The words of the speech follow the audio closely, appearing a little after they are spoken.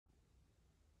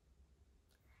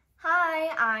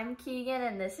Hi, I'm Keegan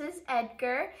and this is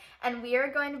Edgar, and we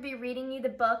are going to be reading you the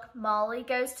book Molly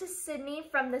Goes to Sydney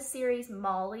from the series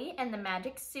Molly and the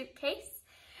Magic Suitcase.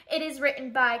 It is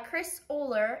written by Chris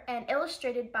Oler and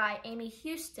illustrated by Amy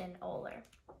Houston Oler.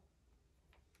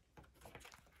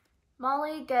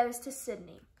 Molly Goes to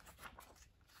Sydney.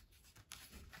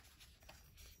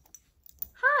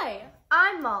 Hi,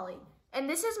 I'm Molly, and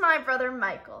this is my brother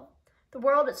Michael. The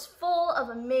world is full of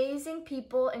amazing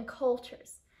people and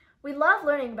cultures. We love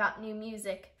learning about new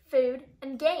music, food,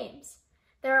 and games.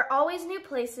 There are always new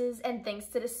places and things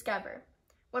to discover.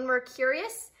 When we're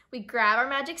curious, we grab our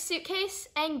magic suitcase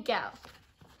and go.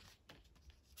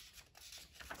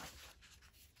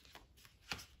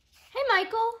 Hey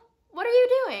Michael, what are you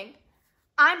doing?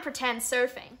 I'm pretend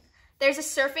surfing. There's a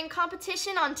surfing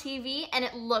competition on TV and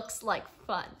it looks like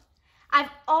fun.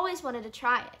 I've always wanted to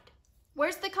try it.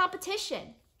 Where's the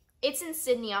competition? It's in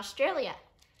Sydney, Australia.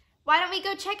 Why don't we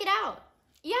go check it out?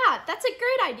 Yeah, that's a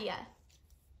great idea.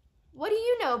 What do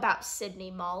you know about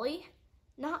Sydney, Molly?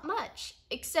 Not much,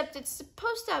 except it's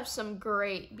supposed to have some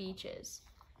great beaches.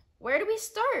 Where do we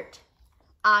start?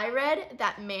 I read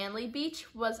that Manly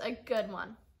Beach was a good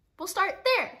one. We'll start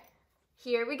there.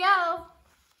 Here we go.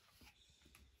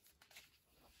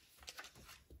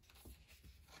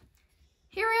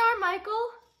 Here we are, Michael.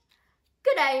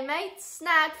 Good day, mate.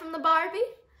 Snag from the Barbie.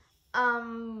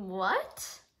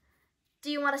 What? Do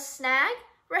you want a snag?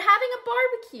 We're having a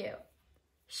barbecue.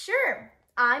 Sure.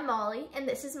 I'm Molly, and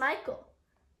this is Michael.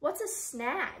 What's a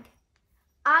snag?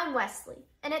 I'm Wesley,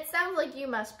 and it sounds like you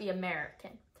must be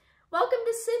American. Welcome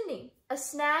to Sydney. A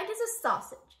snag is a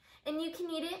sausage, and you can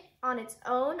eat it on its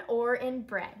own or in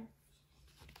bread.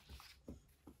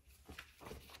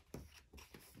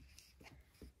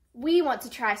 We want to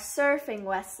try surfing,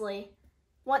 Wesley.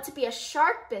 Want to be a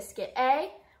shark biscuit, eh?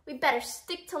 We better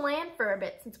stick to land for a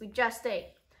bit since we just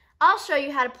ate. I'll show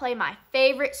you how to play my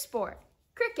favorite sport,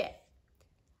 cricket.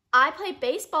 I play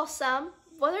baseball some.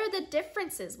 What are the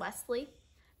differences, Wesley?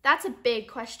 That's a big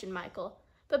question, Michael.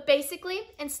 But basically,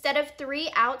 instead of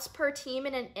 3 outs per team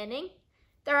in an inning,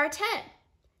 there are 10.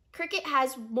 Cricket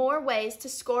has more ways to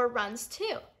score runs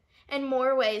too, and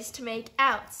more ways to make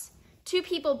outs. 2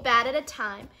 people bat at a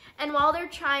time, and while they're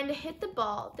trying to hit the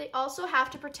ball, they also have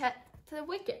to protect the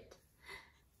wicket.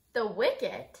 The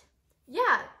wicket?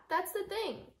 Yeah, that's the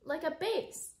thing, like a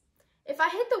base. If I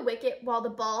hit the wicket while the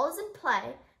ball is in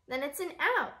play, then it's an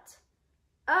out.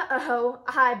 Uh-oh,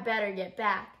 I better get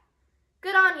back.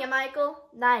 Good on you, Michael.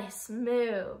 Nice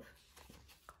move.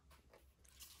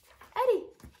 Eddie,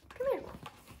 come here.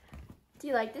 Do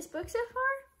you like this book so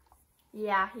far?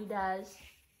 Yeah, he does.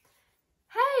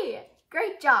 Hey,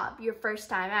 great job, your first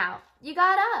time out. You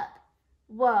got up.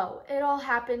 Whoa, it all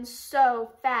happened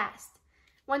so fast.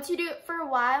 Once you do it for a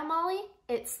while, Molly,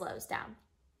 it slows down.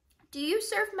 Do you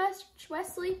surf much,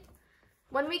 Wesley?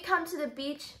 When we come to the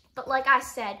beach, but like I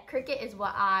said, cricket is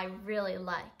what I really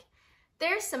like.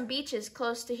 There's some beaches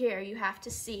close to here you have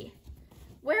to see.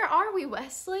 Where are we,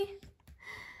 Wesley?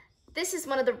 This is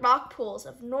one of the rock pools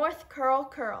of North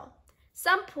Curl.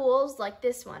 Some pools, like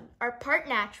this one, are part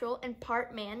natural and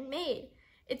part man-made.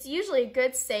 It's usually a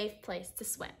good, safe place to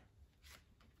swim.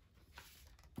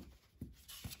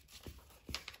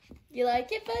 You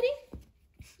like it, buddy?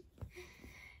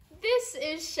 This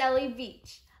is Shelley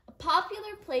Beach, a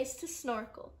popular place to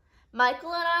snorkel.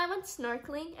 Michael and I went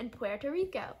snorkeling in Puerto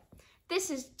Rico. This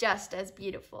is just as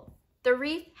beautiful. The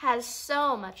reef has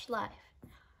so much life.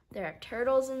 There are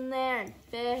turtles in there and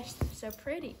fish. They're so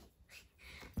pretty.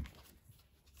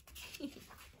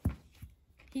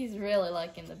 He's really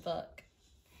liking the book.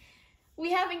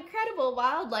 We have incredible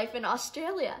wildlife in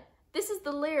Australia. This is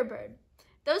the lyrebird.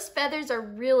 Those feathers are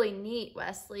really neat,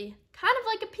 Wesley. Kind of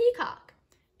like a peacock.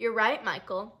 You're right,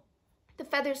 Michael. The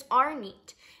feathers are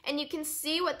neat, and you can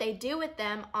see what they do with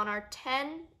them on our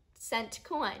 10-cent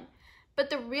coin.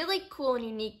 But the really cool and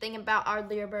unique thing about our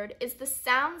lyrebird is the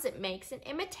sounds it makes and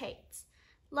imitates.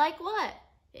 Like what?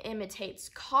 It imitates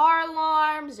car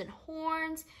alarms and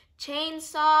horns,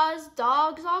 chainsaws,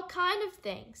 dogs, all kind of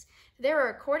things. There are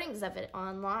recordings of it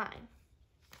online.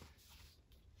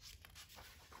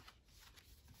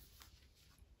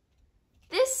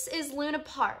 This is Luna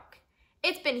Park.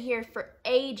 It's been here for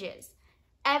ages,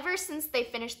 ever since they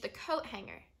finished the coat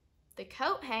hanger. The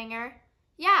coat hanger?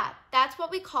 Yeah, that's what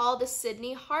we call the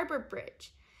Sydney Harbour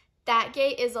Bridge. That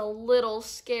gate is a little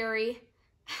scary.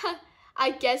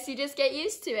 I guess you just get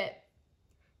used to it.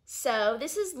 So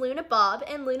this is Luna Bob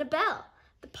and Luna Belle,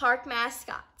 the park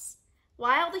mascots.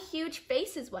 Why all the huge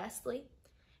faces, Wesley?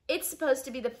 It's supposed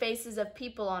to be the faces of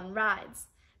people on rides.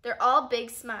 They're all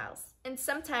big smiles, and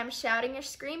sometimes shouting or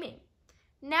screaming.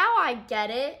 Now I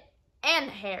get it. and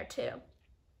hair too.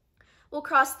 We'll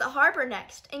cross the harbor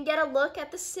next and get a look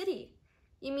at the city.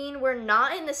 You mean we're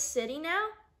not in the city now?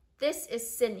 This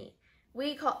is Sydney.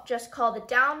 We just call the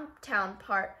downtown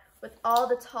part with all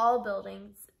the tall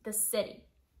buildings the city.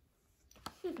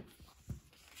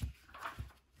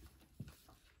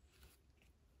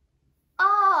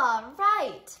 Ah,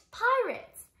 right,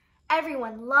 pirates.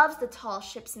 Everyone loves the tall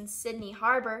ships in Sydney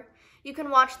Harbor. You can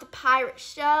watch the pirate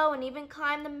show and even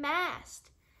climb the mast.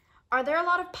 Are there a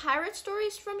lot of pirate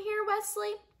stories from here,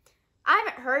 Wesley? I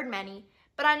haven't heard many,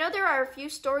 but I know there are a few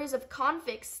stories of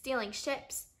convicts stealing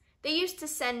ships. They used to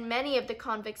send many of the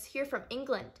convicts here from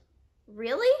England.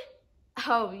 Really?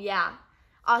 Oh, yeah.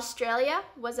 Australia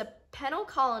was a penal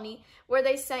colony where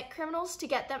they sent criminals to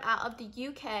get them out of the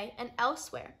UK and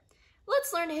elsewhere.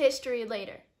 Let's learn history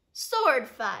later. Sword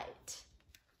fight.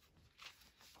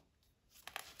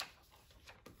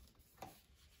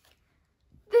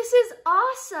 This is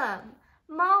awesome.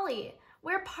 Molly,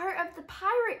 we're part of the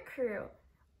pirate crew.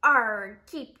 Arr,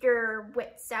 keep your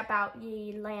wits about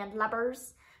ye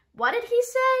landlubbers. What did he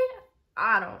say?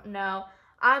 I don't know.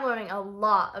 I'm learning a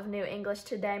lot of new English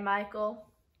today, Michael.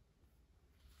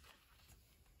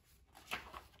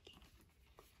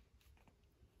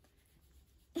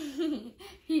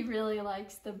 He really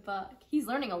likes the book. He's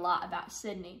learning a lot about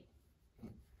Sydney.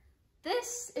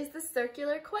 This is the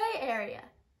circular quay area.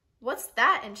 What's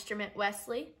that instrument,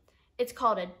 Wesley? It's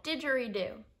called a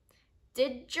didgeridoo.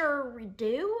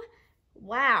 Didgeridoo?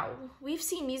 Wow, we've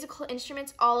seen musical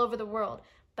instruments all over the world,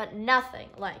 but nothing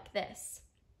like this.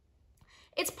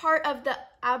 It's part of the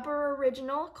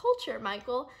Aboriginal culture,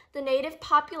 Michael, the native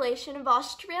population of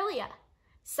Australia.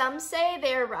 Some say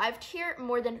they arrived here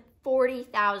more than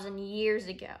 40,000 years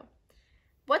ago.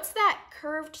 What's that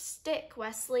curved stick,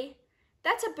 Wesley?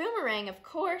 That's a boomerang, of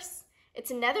course.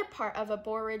 It's another part of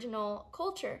Aboriginal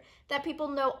culture that people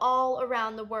know all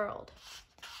around the world.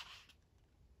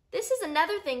 This is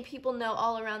another thing people know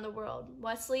all around the world,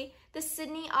 Wesley, the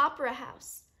Sydney Opera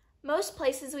House. Most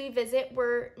places we visit,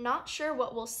 we're not sure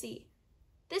what we'll see.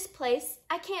 This place,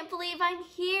 I can't believe I'm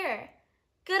here.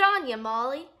 Good on you,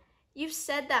 Molly. You've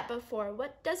said that before.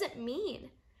 What does it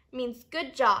mean? It means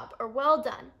good job or well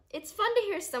done. It's fun to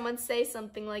hear someone say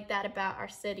something like that about our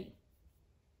city.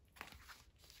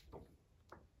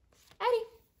 Eddie.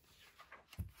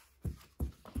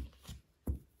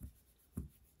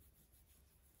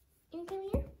 You come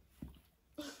here?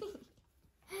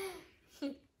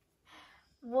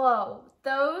 Whoa,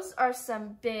 those are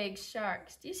some big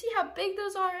sharks. Do you see how big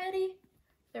those are, Eddie?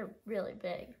 They're really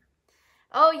big.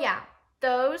 Oh yeah,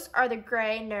 those are the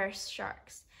gray nurse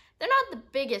sharks. They're not the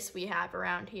biggest we have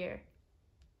around here.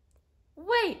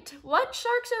 Wait, what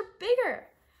sharks are bigger?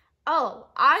 Oh,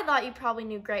 I thought you probably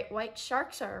knew great white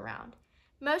sharks are around.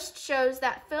 Most shows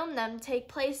that film them take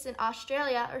place in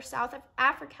Australia or South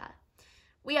Africa.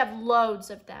 We have loads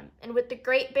of them, and with the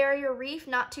Great Barrier Reef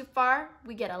not too far,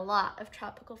 we get a lot of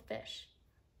tropical fish.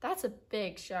 That's a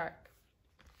big shark.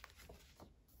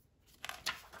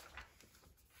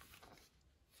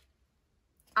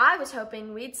 I was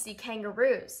hoping we'd see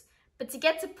kangaroos, but to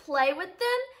get to play with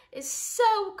them is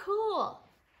so cool.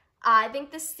 I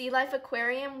think the Sea Life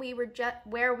Aquarium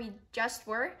where we just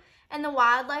were and the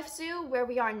Wildlife Zoo where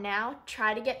we are now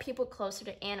try to get people closer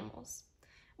to animals.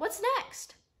 What's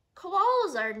next?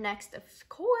 Koalas are next, of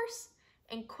course,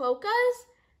 and quokkas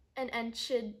and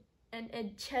echidnas.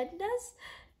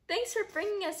 Thanks for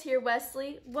bringing us here,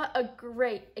 Wesley. What a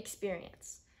great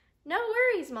experience. No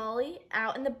worries, Molly.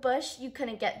 Out in the bush, you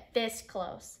couldn't get this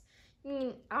close. You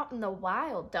mean out in the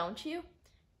wild, don't you?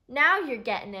 Now you're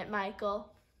getting it,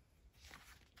 Michael.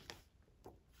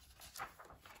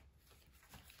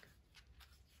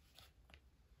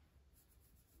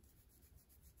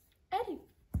 Eddie,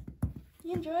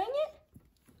 you enjoying it?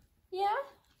 Yeah?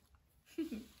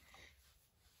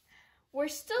 We're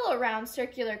still around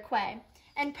Circular Quay,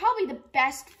 and probably the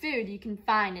best food you can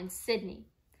find in Sydney.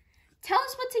 Tell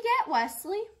us what to get,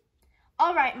 Wesley.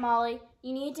 All right, Molly,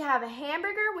 you need to have a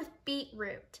hamburger with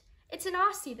beetroot. It's an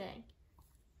Aussie thing.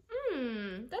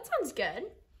 That sounds good.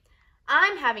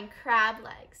 I'm having crab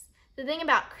legs. The thing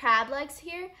about crab legs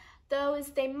here, though, is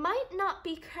they might not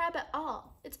be crab at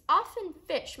all. It's often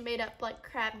fish made up like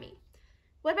crab meat.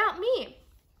 What about me?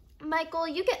 Michael,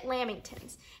 you get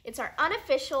lamingtons. It's our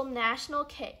unofficial national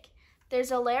cake.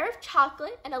 There's a layer of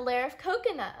chocolate and a layer of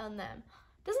coconut on them.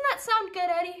 Doesn't that sound good,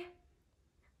 Eddie?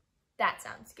 That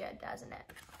sounds good, doesn't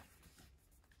it?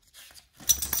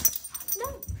 No.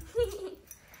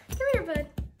 Come here, bud.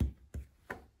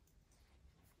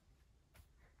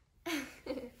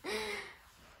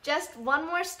 Just one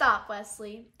more stop,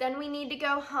 Wesley. Then we need to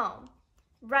go home.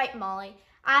 Right, Molly.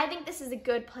 I think this is a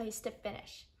good place to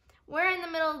finish. We're in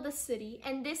the middle of the city,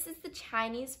 and this is the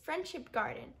Chinese Friendship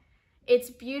Garden. It's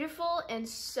beautiful and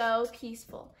so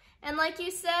peaceful. And like you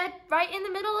said, right in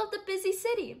the middle of the busy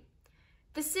city.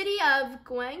 The city of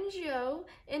Guangzhou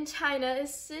in China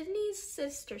is Sydney's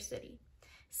sister city.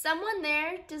 Someone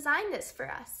there designed this for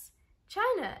us.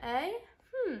 China, eh?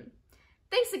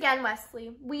 Thanks again,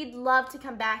 Wesley. We'd love to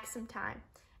come back sometime.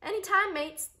 Anytime,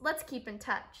 mates. Let's keep in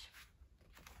touch.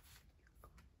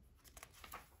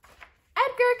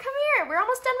 Edgar, come here. We're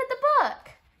almost done with the book.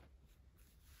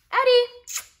 Eddie.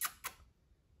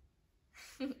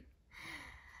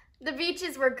 The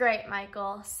beaches were great,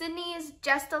 Michael. Sydney is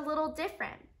just a little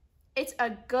different. It's a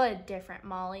good different,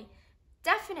 Molly.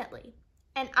 Definitely.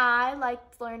 And I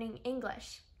liked learning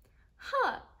English.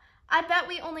 I bet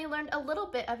we only learned a little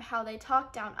bit of how they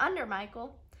talk down under,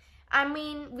 Michael. I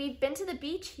mean, we've been to the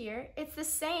beach here. It's the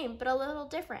same, but a little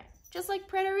different, just like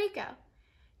Puerto Rico.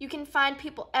 You can find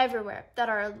people everywhere that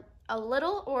are a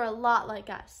little or a lot like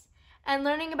us. And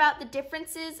learning about the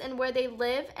differences and where they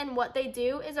live and what they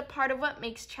do is a part of what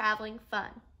makes traveling fun.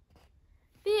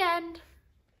 The end.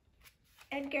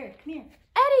 Edgar, come here.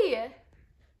 Eddie!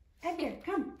 Edgar,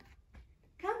 come.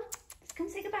 Come. Come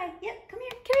say goodbye. Yep, come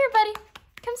here. Come here, buddy.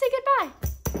 Come say goodbye.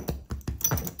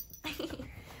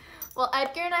 Well,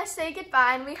 Edgar and I say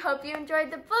goodbye, and we hope you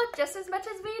enjoyed the book just as much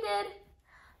as we did.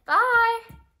 Bye!